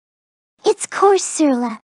It's course,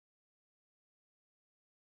 Surla.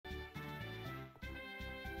 I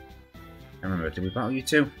remember, did we battle you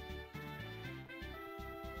too?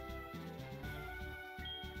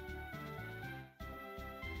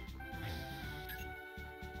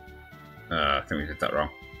 I think we did that wrong.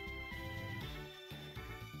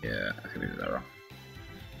 Yeah, I think we did that wrong.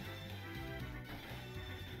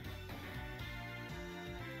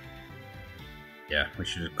 Yeah, we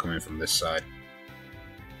should have come in from this side.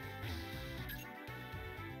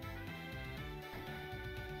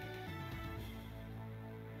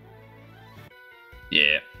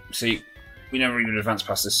 Yeah, see, we never even advanced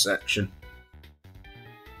past this section.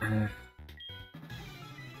 Does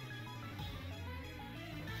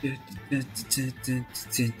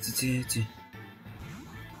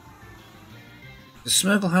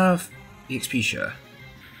Smurgle have EXP share?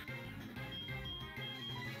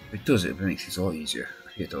 If it does, it makes it a lot easier. I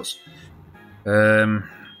think it does. And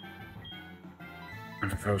I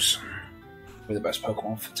propose we're the best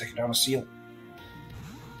Pokemon for taking down a seal.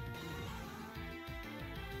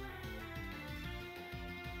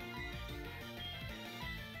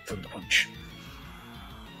 Thunder Punch.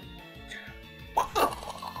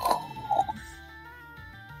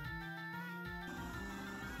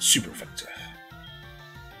 Super effective.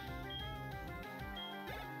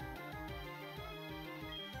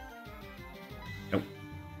 Nope.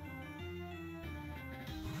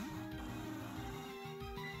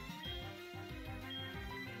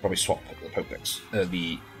 Probably swap the Pokedex,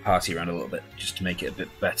 the party around a little bit, just to make it a bit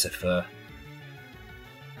better for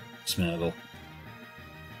Smurgle.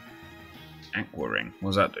 Aqua Ring. What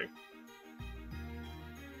does that do?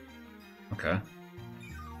 Okay.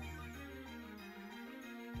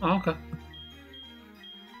 Oh, okay.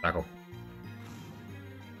 Tackle.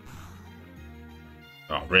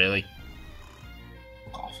 Oh, really?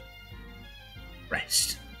 Fuck off.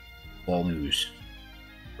 Rest. Ball moves.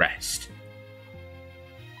 Rest.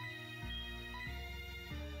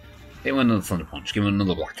 Give him another Thunder Punch. Give him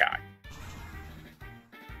another Black Eye.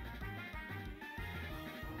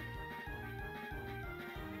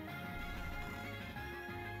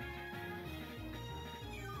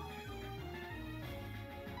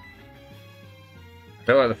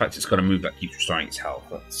 I don't like the fact it's got a move that keeps restoring its health.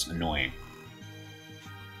 That's annoying.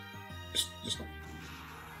 Just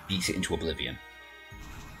beat it into oblivion.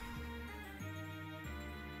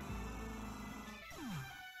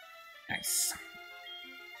 Nice.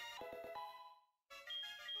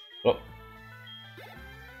 Oh.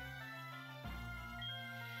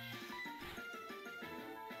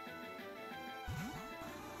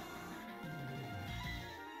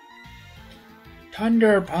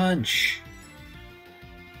 Thunder Punch!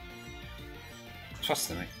 It's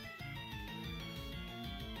faster than me.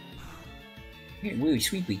 Yeah, really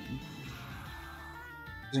sweetly.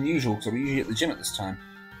 It's unusual because I'm usually at the gym at this time.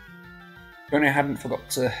 If only I hadn't forgot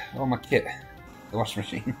to all my kit. The washing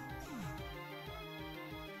machine.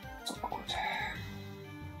 It's awkward.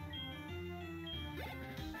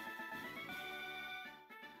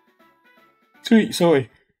 Sweet,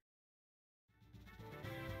 sorry.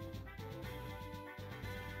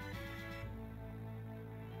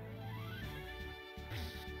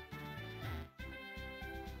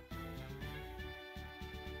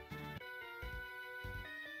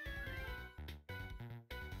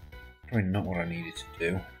 Probably not what I needed to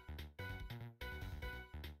do.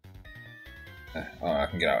 Oh, I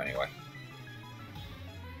can get out anyway.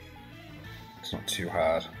 It's not too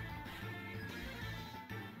hard.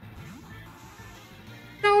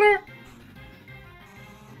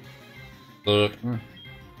 Look.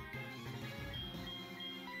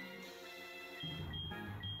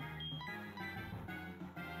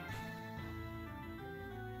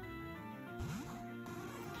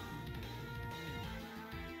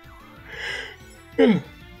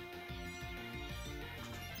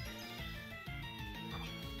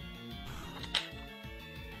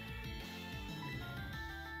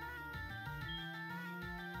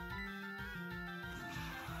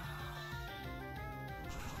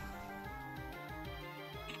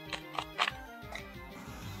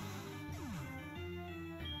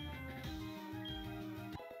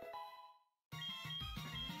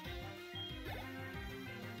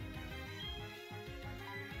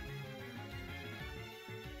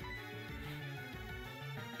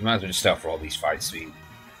 You might as well just start for all these fights. I mean,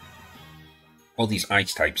 all these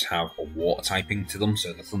ice types have a water typing to them,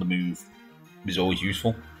 so the thunder move is always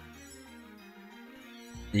useful.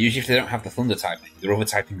 And usually if they don't have the thunder typing, they're over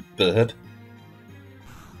typing bird,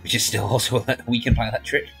 which is still also weakened by that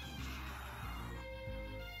trick.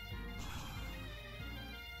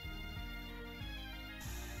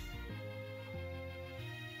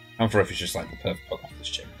 Ampharoth is just like the perfect Pokemon for this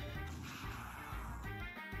gym.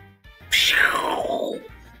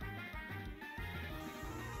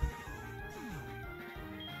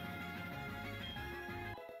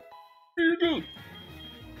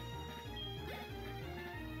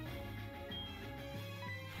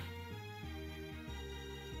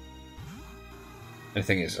 The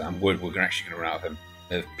thing is, I'm worried we're actually going to run out of him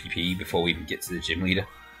of PPE before we even get to the gym leader.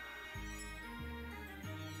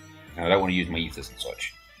 And I don't want to use my ethers and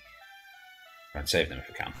such. Try and save them if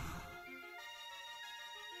I can.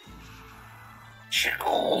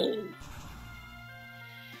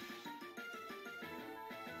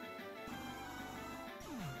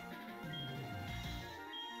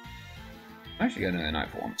 I'm actually going to the night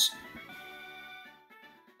for once.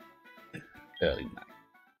 Early night.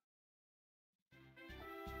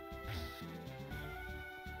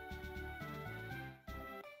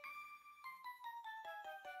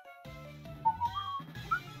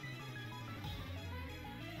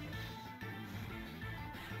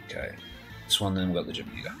 Okay, this one then we've got the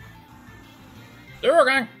gym leader. There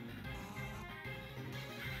gang!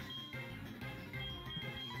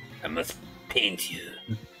 I must paint you.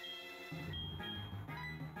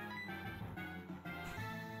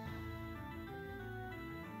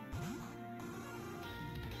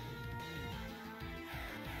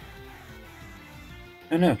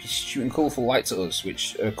 Oh no, he's shooting colourful lights at us,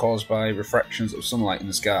 which are caused by refractions of sunlight in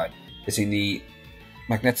the sky, hitting the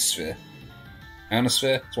magnetosphere.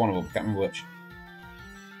 Ionosphere? It's one of them, can't remember which.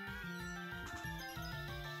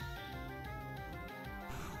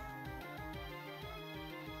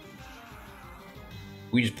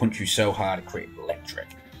 We just punch you so hard it creates electric.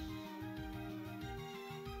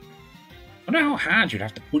 I wonder how hard you'd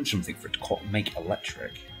have to punch something for it to make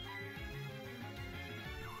electric.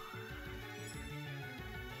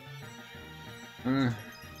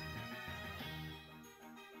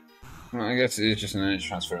 Well, I guess it is just an energy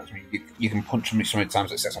transfer. I mean, you can punch something so many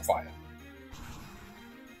times it sets on fire.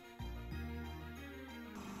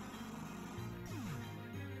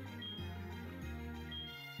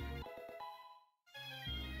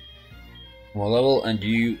 More level, and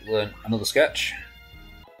you learn another sketch.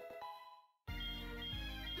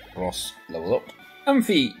 Ross, level up.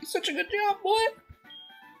 Amphi, such a good job, boy! I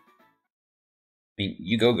mean,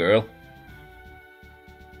 you go, girl.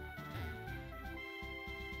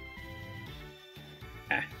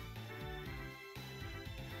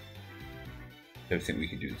 I don't think we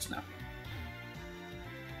can do this now.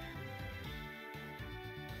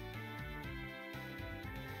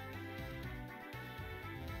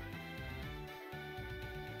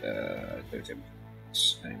 I don't think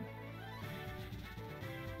same.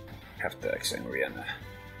 Have to extend Rihanna.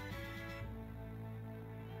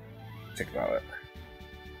 Think about it.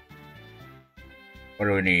 What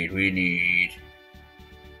do we need? We need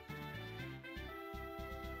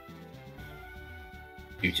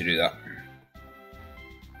you to do that.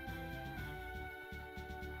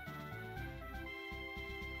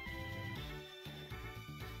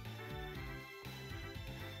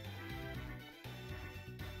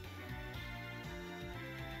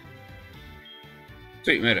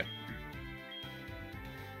 Sweet, made it.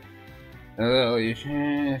 Oh, you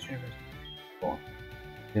should. Go on.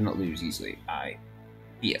 Do not lose easily.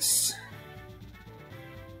 Yes.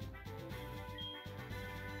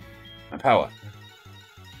 My power.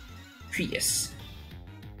 Prius.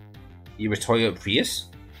 You retire Prius?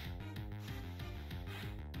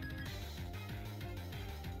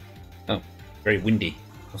 Oh, very windy.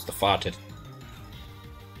 Must have farted.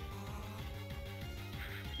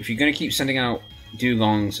 If you're going to keep sending out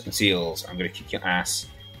dugongs and seals, I'm going to kick your ass,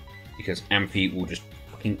 because Amphi will just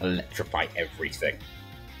fucking electrify everything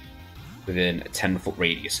within a 10-foot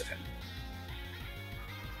radius of him.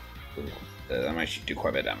 That might actually do quite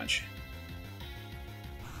a bit of damage.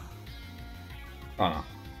 Oh no.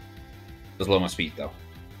 Does lower my speed though.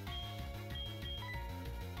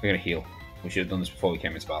 We're going to heal. We should have done this before we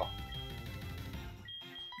came into battle.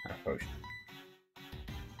 Potion.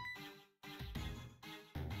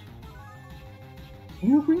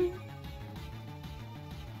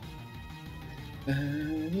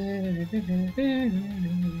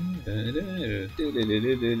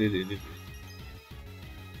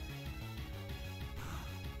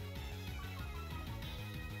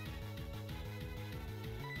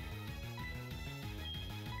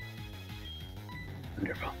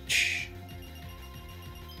 Underpunch.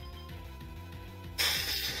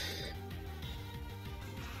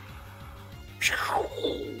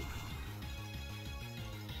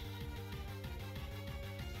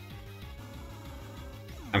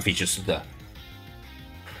 And features there.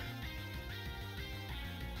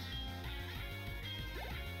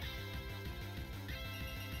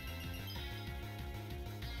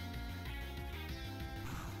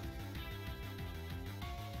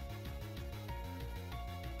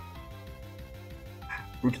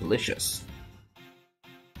 Brutalicious.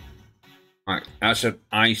 Right, that's an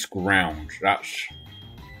ice ground. That's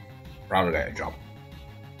rather get a job.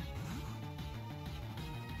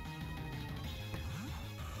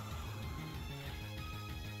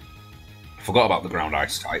 Forgot about the ground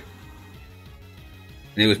ice type.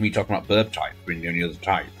 And it was me talking about burp type being the only other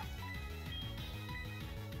type.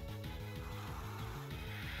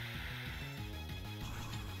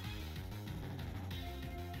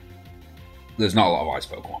 There's not a lot of ice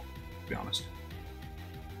Pokemon, to be honest.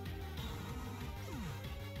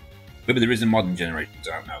 Maybe there is in modern generations,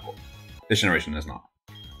 I don't know, but this generation there's not.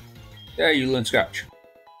 Yeah, you learn Scratch.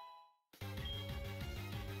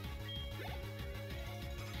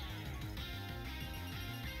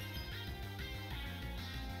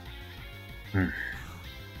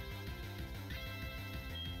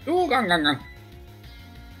 Oh, gang.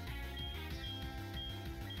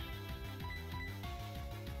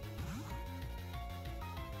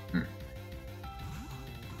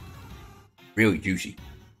 Really juicy.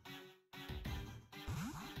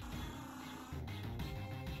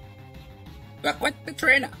 But what the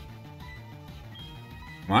trainer?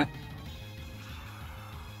 What?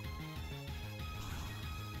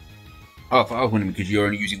 Oh, I thought I was winning because you're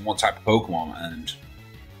only using one type of Pokemon and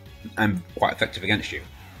I'm quite effective against you.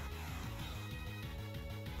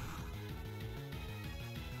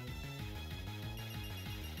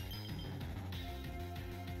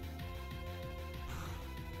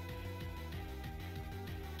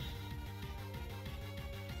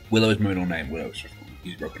 Willow's middle name, Willow's.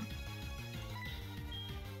 He's broken.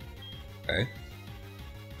 Okay.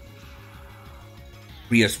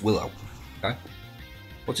 Prius Willow. Okay.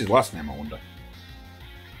 What's his last name, I wonder?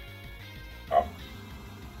 Oh.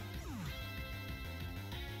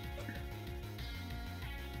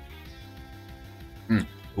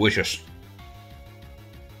 Delicious.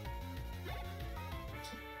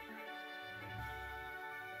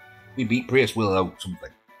 We beat Prius Willow something.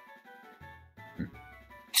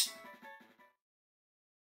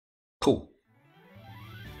 Cool.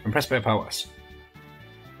 Impressed by your powers.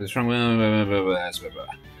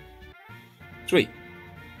 Sweet.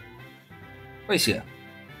 Alicia.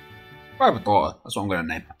 I have a daughter. That's what I'm going to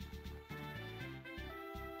name her.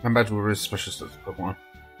 I'm back to a special stuff Pokemon.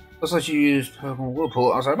 Looks like you used Pokemon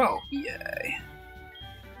Whirlpool outside battle. Yay.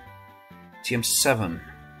 TM7.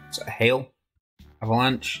 Is that a Hail?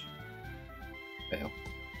 Avalanche? Hail.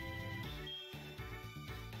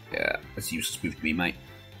 Yeah, that's a useless move to me, mate.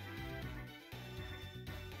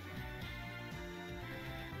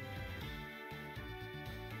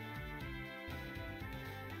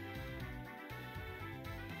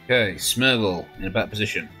 Okay, Smeargle in a better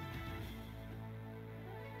position.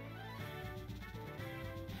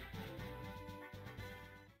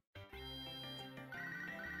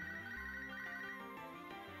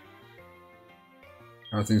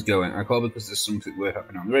 How are things going? I call because there's something weird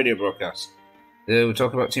happening on the radio broadcast. We're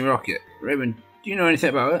talking about Team Rocket. Raymond, do you know anything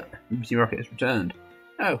about it? Team Rocket has returned.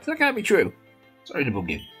 Oh, that can't be true. Sorry to bug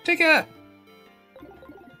you. Take care!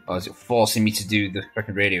 Oh, is it forcing me to do the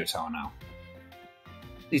freaking radio tower now?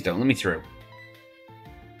 Please don't, let me through.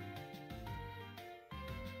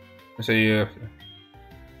 So you...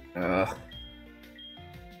 I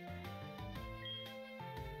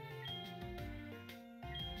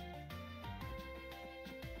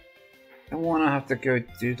don't want to have to go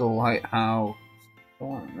do the lighthouse. I don't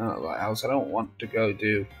want to know the lighthouse. I don't want to go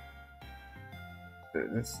do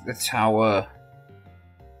the tower.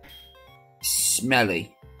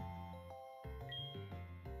 Smelly.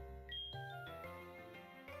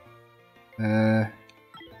 Do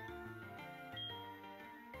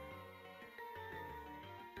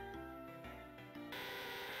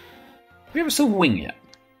we have a silver wing yet?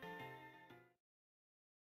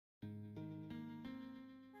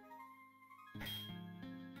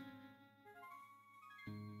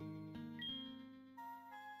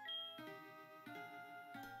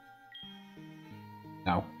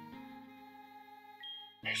 No.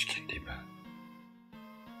 There's Candy Man.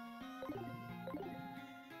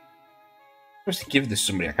 I'm supposed to give this to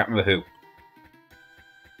somebody, I can't remember who.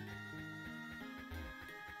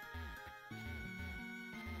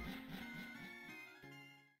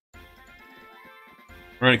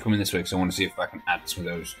 I'm only coming this way because I want to see if I can add some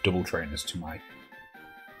of those double trainers to my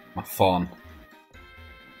farm.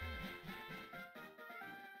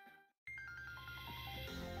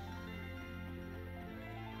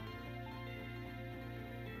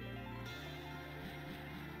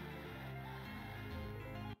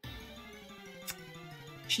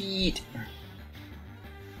 Cheat!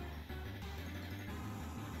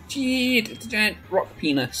 Cheat! It's a giant rock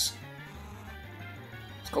penis.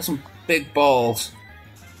 It's got some big balls.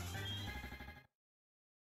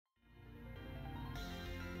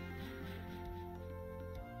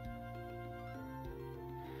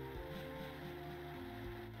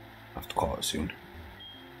 have to call it soon.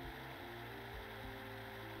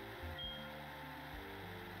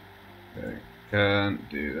 Okay, can't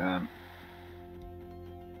do that.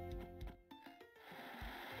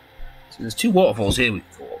 So there's 2 waterfalls here we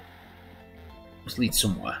thought. Must lead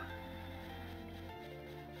somewhere.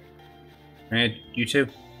 Hey, you two?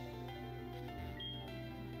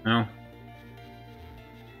 No?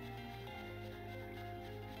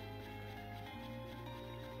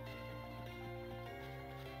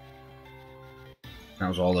 That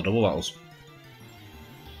was all the double battles.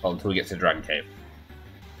 Well, until we get to the Dragon Cave.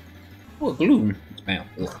 Oh, gloom. It's mail.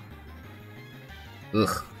 Ugh.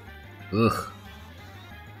 Ugh. Ugh.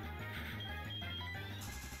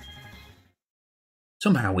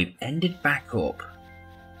 Somehow we've ended back up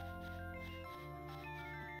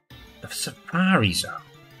the Safari Zone.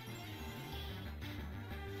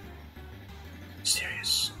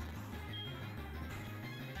 Mysterious.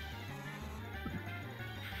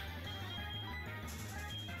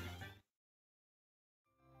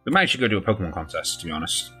 We might actually go do a Pokemon contest, to be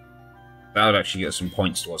honest. That would actually get some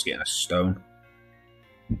points towards getting a stone.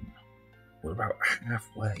 We're about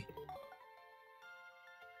halfway.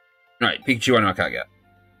 Right, Pikachu I know I can't get.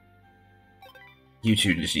 You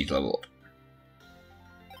two just need to level up.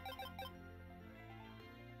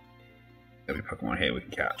 There'll be Pokemon here we can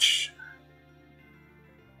catch.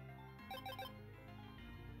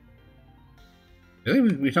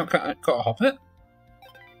 Really? We've not caught a Hoppet?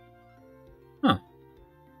 Huh.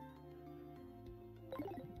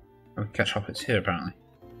 I can catch Hoppets here apparently.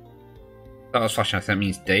 That was flashing, I think that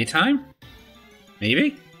means daytime?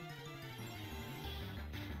 Maybe?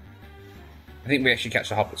 I think we actually catch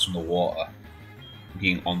the Hoppets from the water.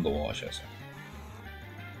 Being on the water, should I say.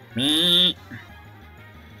 Me.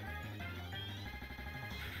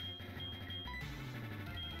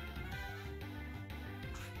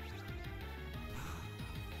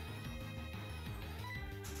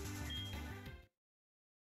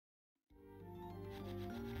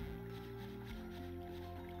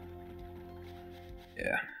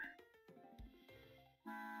 Yeah.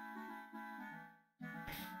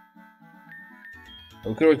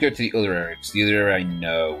 We could always go to the other area, because the other area I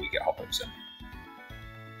know we get Hoppets in.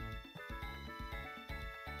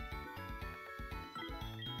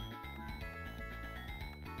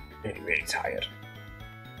 Really, really tired.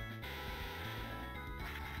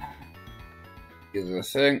 The other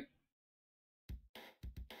thing.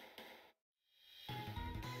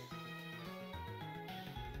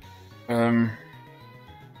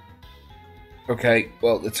 Okay,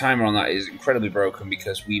 well, the timer on that is incredibly broken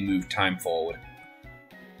because we moved time forward.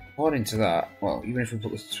 According to that, well, even if we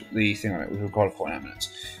put the thing on it, we've recorded 49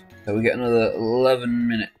 minutes. So we get another 11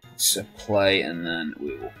 minutes of play, and then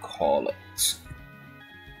we will call it.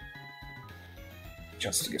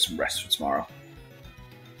 Chance to get some rest for tomorrow.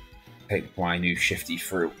 Take my new shifty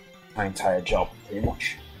through my entire job, pretty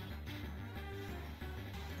much.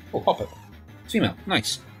 Oh, pop it. It's female.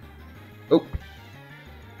 Nice. Oh.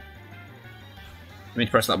 I need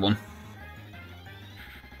to press that one.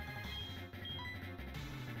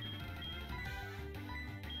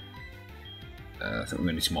 I think we're going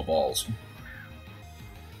to need some more balls.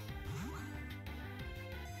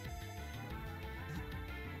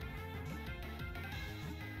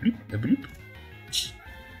 Bloop, bloop.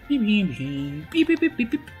 Beep, beep, beep, beep, beep,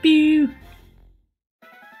 beep, beep, beep.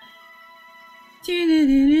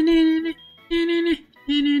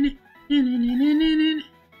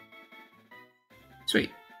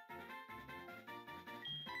 Sweet.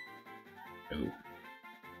 Oh.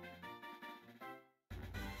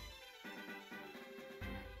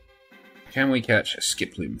 Can we catch a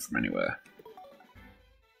Skiploom from anywhere?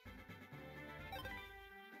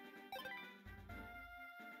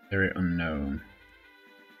 Very unknown.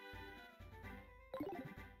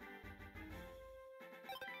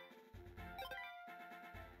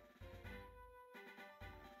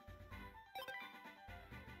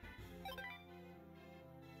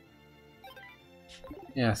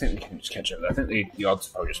 Yeah, I think we can just catch over there. I think the odds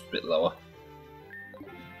are probably just a bit lower.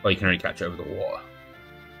 Or you can only catch over the water.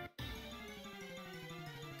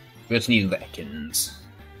 We just need Lekins.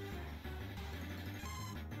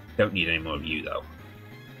 Don't need any more of you, though.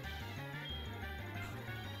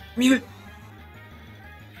 Mew!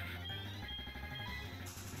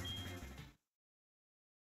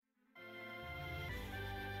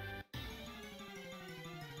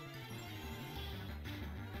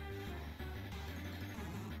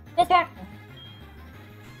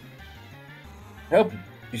 Help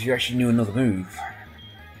if you actually knew another move.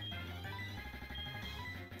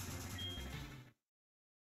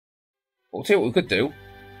 We'll see what we could do.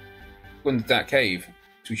 Go into that cave,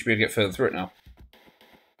 so we should be able to get further through it now.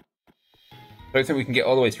 I don't think we can get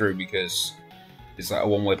all the way through because it's like a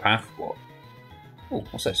one-way path. What? Oh,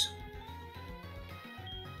 what's this?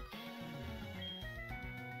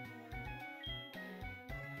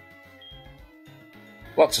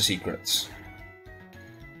 Lots of secrets.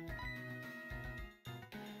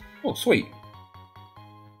 Oh, sweet.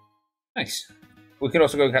 Nice. We could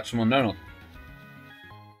also go catch some unown.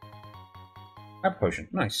 Ab potion.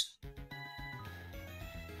 Nice.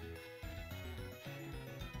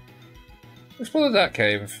 Let's explore that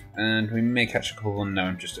cave, and we may catch a couple of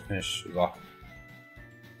unown just to finish it off.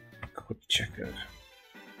 Quick check of.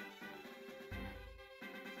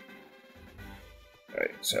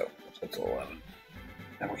 Right, so let's all 11.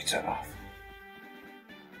 Then we can turn off.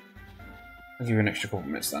 I'll give you an extra couple of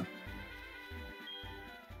minutes then.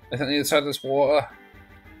 I think the other side of this water.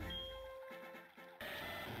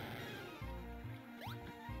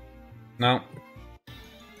 No.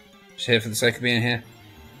 Just here for the sake of being here.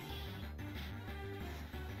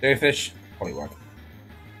 Jellyfish, polywag.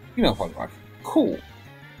 Female polywag. Cool.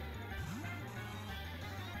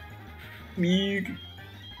 Meeg.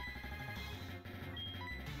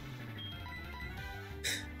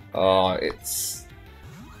 Oh, it's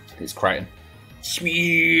Crichton.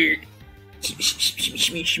 Smeeg.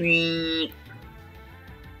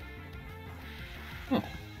 Oh.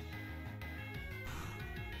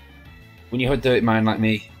 When you have a dirty mind like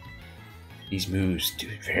me, these moves do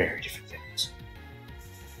very different things.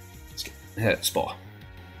 Let's get spot.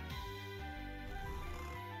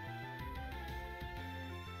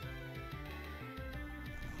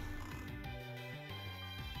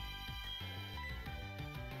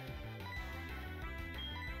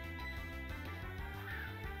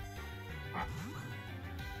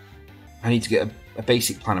 I need to get a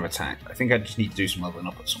basic plan of attack. I think I just need to do some leveling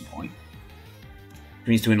up at some point. Which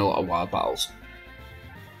means doing a lot of wild battles.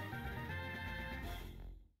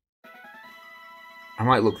 I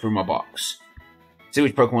might look through my box, see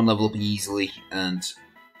which Pokemon level up easily, and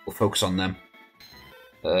we'll focus on them.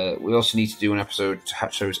 We also need to do an episode to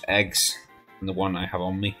hatch those eggs, and the one I have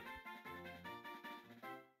on me.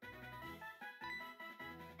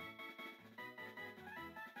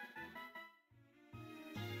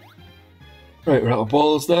 Right, we're out of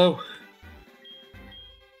balls now.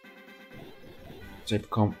 Super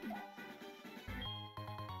comp.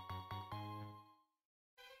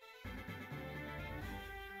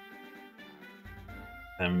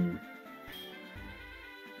 I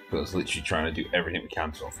was literally trying to do everything we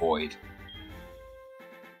can to avoid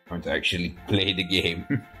trying to actually play the game.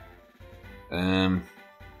 No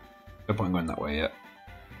point going that way yet.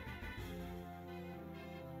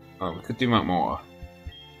 Oh, we could do Mount Mortar.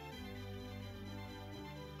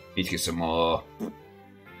 Need to get some more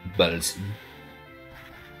balls.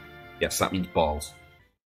 Yes, that means balls.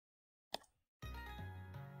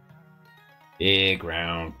 Big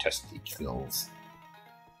round testicles.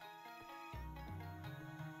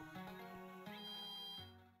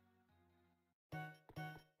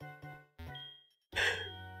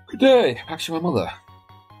 Good day. Actually, my mother.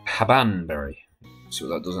 Habanberry. See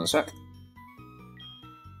what that does in a sec.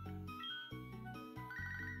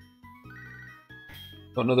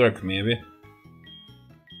 Got another egg for me, have you?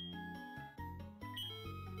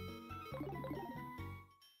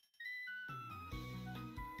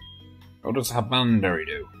 What does Habanberry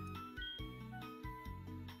do?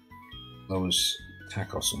 Lowers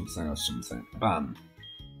attack or something. Ban.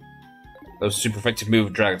 Those super effective move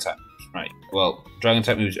of Dragon type. Right. Well, Dragon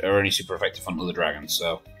type moves are only super effective on other dragons,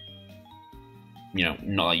 so you know,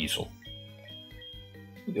 not that useful.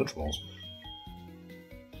 The Ultra Balls.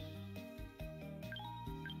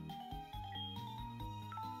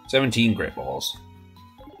 $17 Great Balls.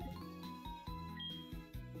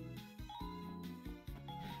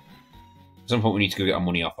 At some point we need to go get our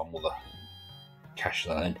money off on Mother. Cash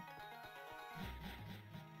that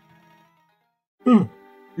in.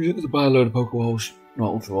 Use it to buy a load of Pokeballs, not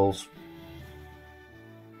Ultra Balls.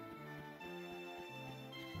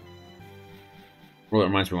 Well, it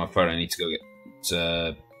reminds me of my phone. I need to go get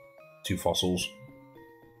 2 fossils.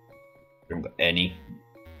 I haven't got any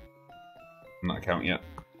on that account yet.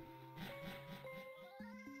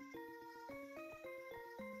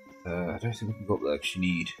 I don't think we can go up there because you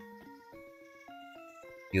need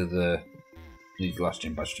the last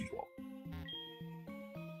gym badge to what?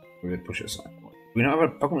 We're going to push it aside. Do we not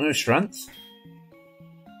have a Pokemon with strength?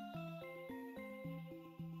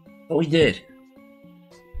 Oh, we did.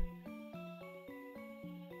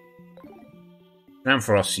 And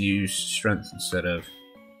for us to use strength instead of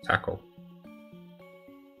tackle.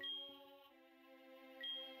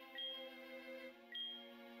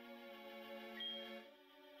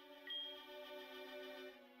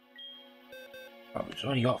 Oh, it's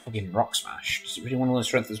already got fucking Rock Smash. Does it really want to learn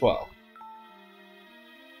Strength as well?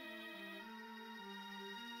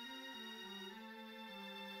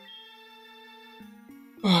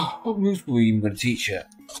 What moves were we even going to teach it?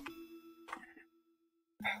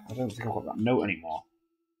 I don't think I've got that note anymore.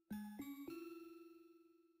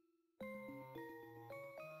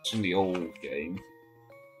 It's in the old game.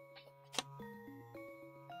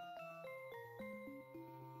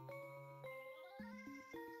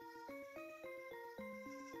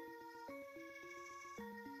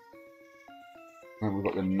 And we've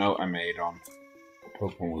got the note I made on what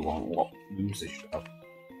Pokemon we want, what moves they should have.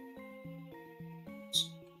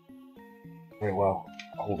 It's very well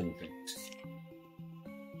holding things.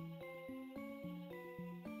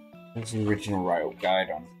 There's the original Riot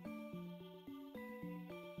guide on.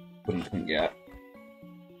 Couldn't get.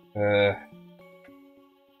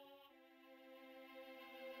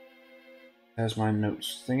 There's my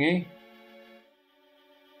notes thingy.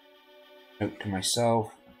 Note to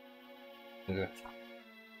myself. So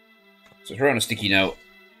throw on a sticky note.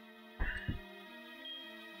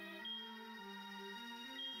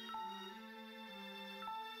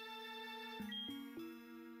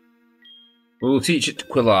 We'll teach it to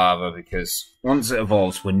Quilava because once it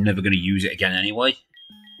evolves, we're never going to use it again anyway.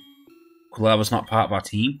 Quilava's not part of our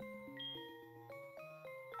team.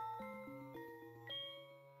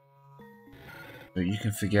 But you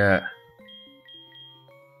can forget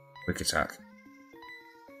Quick Attack.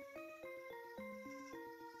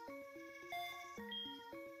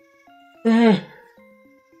 Yeah,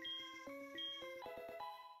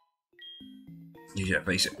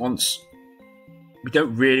 basic once. We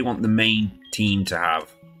don't really want the main team to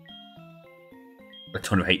have a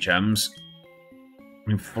ton of HMs. I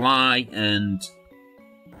mean, Fly and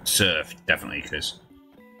Surf, definitely, because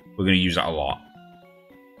we're going to use that a lot.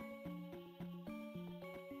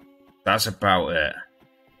 That's about it.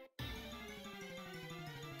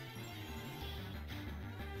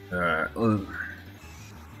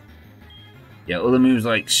 Yeah, other moves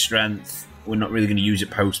like Strength, we're not really going to use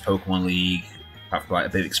it post Pokemon League. Have like a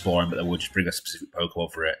bit of exploring, but then we'll just bring a specific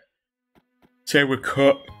Pokemon for it. Say we're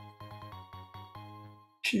cut.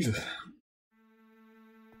 Jesus.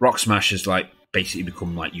 Rock Smash has like basically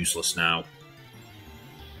become like useless now.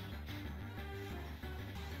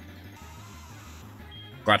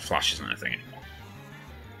 Glad Flash isn't a thing anymore.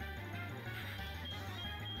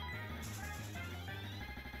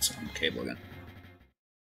 It's on the cable again.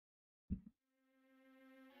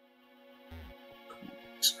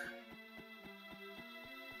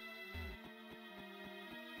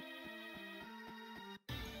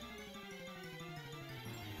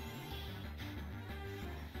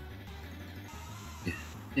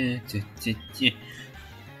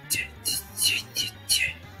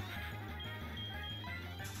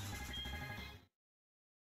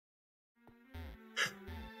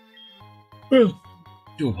 Well,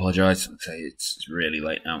 do apologise. I'd say it's really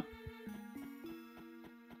late now.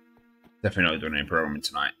 Definitely not doing any programming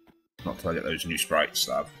tonight. Not till I get those new sprites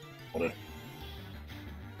that I've ordered.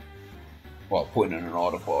 Well, putting in an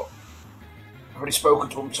order, but I've already spoken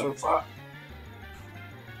to them so far.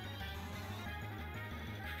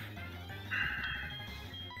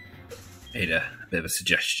 Made a bit of a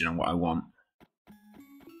suggestion on what I want.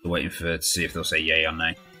 We're waiting for to see if they'll say yay or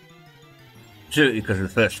nay. Certainly because the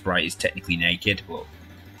first sprite is technically naked, but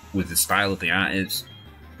with the style of the art is,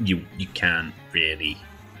 you can't really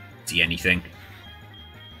see anything.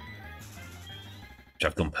 Which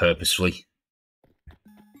I've done purposefully.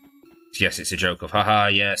 Yes, it's a joke of, haha,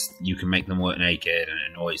 yes, you can make them work naked and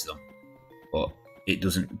it annoys them. But it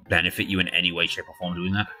doesn't benefit you in any way, shape or form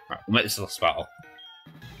doing that. Right, we'll make this last battle.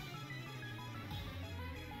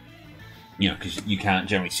 You know, because you can't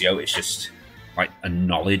generally see out, it's just like a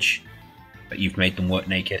knowledge that you've made them work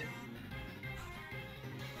naked.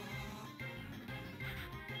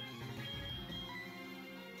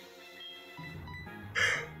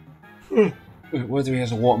 Whether he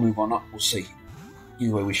has a water move or not, we'll see.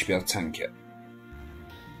 Either way, we should be able to tank it.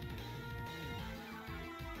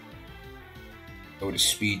 Lower the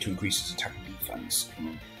speed to increase its attack and defense.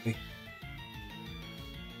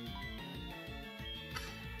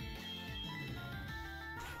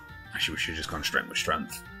 Actually, we should have just gone strength with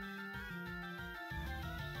strength.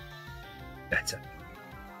 Better.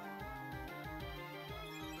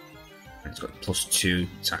 And it's got +2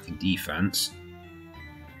 attack and defense.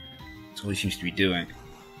 That's all he seems to be doing.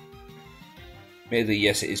 Maybe,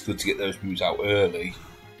 yes, it is good to get those moves out early.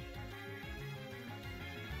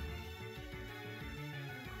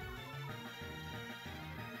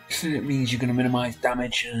 So it means you're going to minimise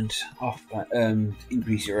damage and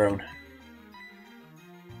increase your own.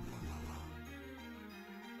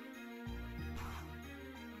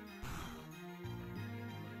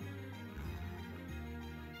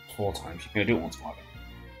 4 times. You're going to do it once more.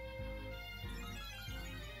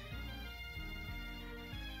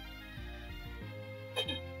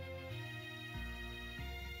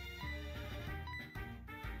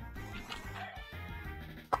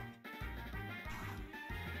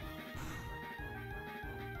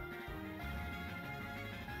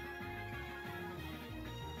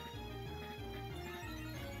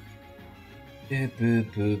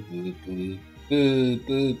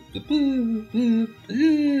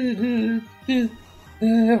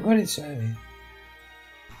 What did it say?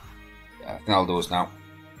 I think I'll do us now.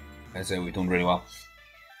 I say we've done really well.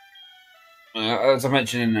 As I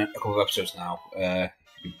mentioned in a couple of episodes now,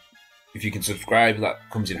 if you can subscribe, that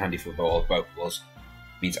comes in handy for both of us.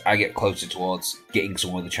 It means I get closer towards getting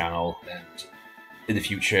someone with the channel, and in the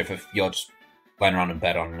future, if you're just lying around in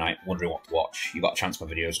bed on a night wondering what to watch, you got a chance my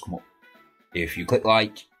videos come up. If you click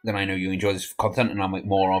like, then I know you enjoy this content and I'll make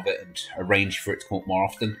more of it and arrange for it to come up more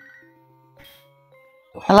often.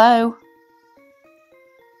 Hello?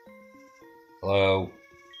 Hello?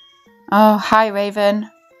 Oh, hi Raven.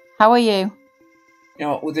 How are you? You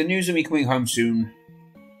know, with the news of me coming home soon,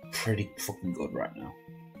 pretty fucking good right now.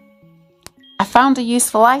 I found a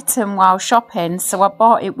useful item while shopping, so I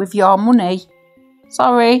bought it with your money.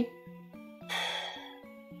 Sorry.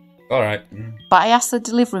 Alright. But I asked the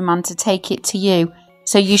delivery man to take it to you,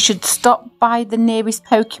 so you should stop by the nearest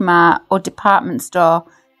Pokemart or department store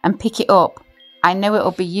and pick it up. I know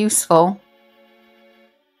it'll be useful.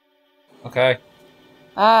 Okay.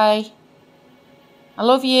 Bye. I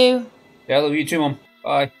love you. Yeah, I love you too, Mum.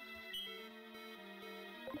 Bye.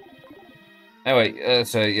 Anyway,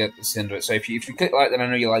 so yeah, that's the end of it. So if you click like, then I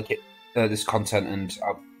know you like it, this content, and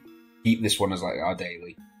I'll keep this one as like our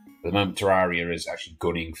daily. At the moment, Terraria is actually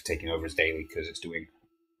gunning for taking over as daily because it's doing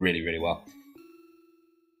really, really well.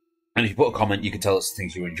 And if you put a comment, you can tell us the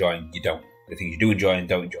things you're enjoying, you don't. The things you do enjoy and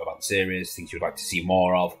don't enjoy about the series, things you'd like to see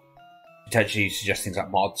more of. Potentially suggest things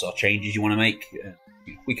like mods or changes you want to make.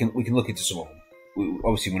 We can look into some of them.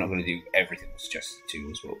 Obviously, we're not going to do everything suggested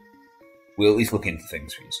to us, but we'll at least look into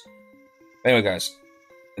things for you. Anyway, guys,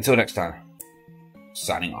 until next time,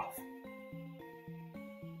 signing off.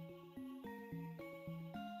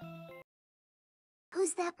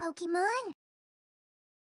 Who's that Pokemon?